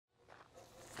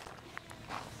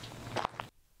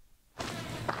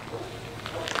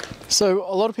So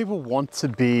a lot of people want to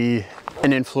be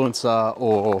an influencer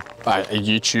or a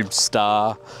YouTube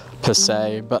star per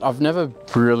se, but I've never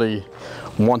really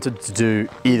wanted to do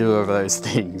either of those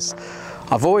things.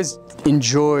 I've always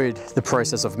enjoyed the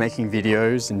process of making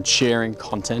videos and sharing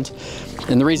content,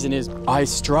 and the reason is I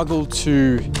struggle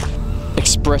to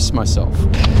express myself.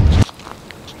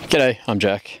 G'day, I'm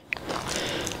Jack.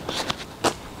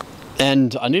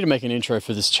 And I need to make an intro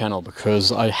for this channel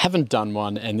because I haven't done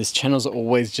one, and this channel's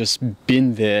always just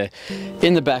been there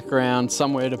in the background,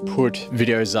 somewhere to put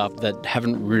videos up that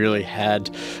haven't really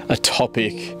had a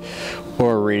topic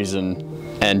or a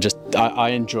reason, and just I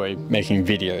enjoy making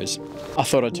videos. I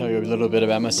thought I'd tell you a little bit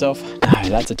about myself. No,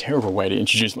 that's a terrible way to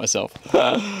introduce myself.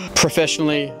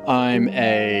 Professionally, I'm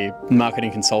a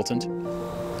marketing consultant.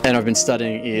 And I've been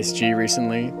studying ESG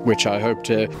recently, which I hope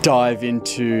to dive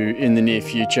into in the near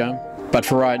future. But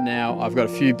for right now, I've got a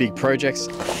few big projects,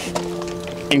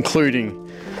 including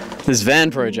this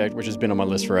van project, which has been on my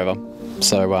list forever.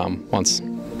 So once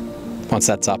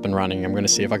that's up and running, I'm going to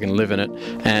see if I can live in it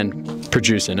and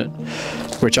produce in it,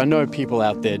 which I know people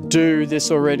out there do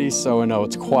this already, so I know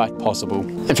it's quite possible.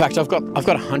 In fact, I've got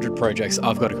 100 projects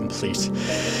I've got to complete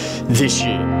this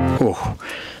year. Oh,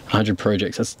 100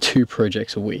 projects, that's 2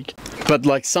 projects a week. But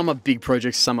like, some are big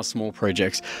projects, some are small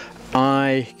projects.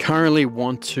 I currently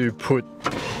want to put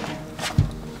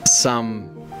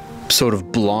some sort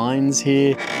of blinds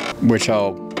here, which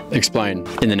I'll explain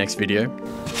in the next video.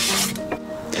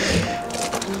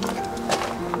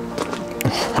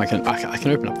 I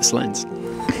can open up this lens.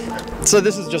 So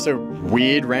this is just a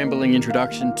weird rambling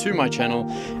introduction to my channel.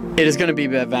 It is going to be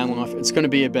about van life. It's going to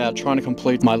be about trying to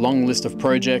complete my long list of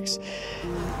projects.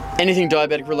 Anything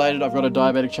diabetic related, I've got a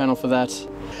diabetic channel for that.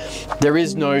 There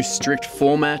is no strict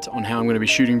format on how I'm going to be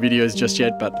shooting videos just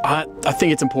yet, but I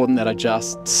think it's important that I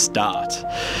just start.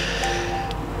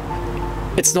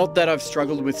 It's not that I've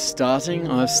struggled with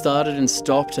starting. I've started and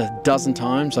stopped a dozen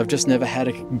times. I've just never had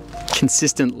a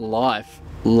consistent life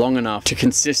long enough to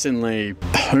consistently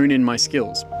hone in my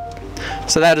skills.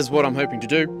 So that is what I'm hoping to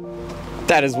do.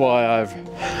 That is why I've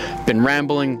been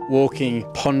rambling, walking,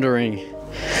 pondering,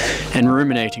 and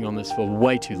ruminating on this for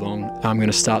way too long. I'm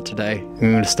going to start today. I'm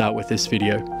going to start with this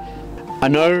video.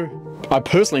 I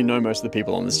personally know most of the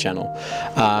people on this channel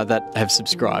that have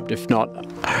subscribed. If not,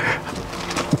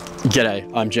 g'day,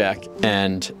 I'm Jack,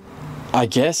 and I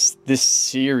guess this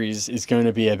series is going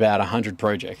to be about 100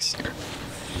 projects.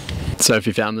 So if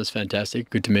you found this fantastic,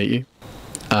 good to meet you.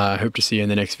 I hope to see you in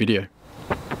the next video.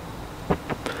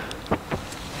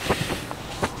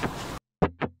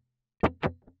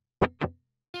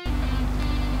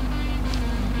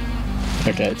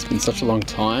 Okay, it's been such a long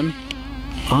time,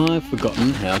 I've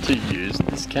forgotten how to use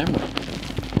this camera.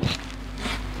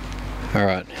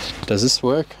 Alright, does this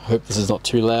work? I hope this is not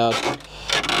too loud.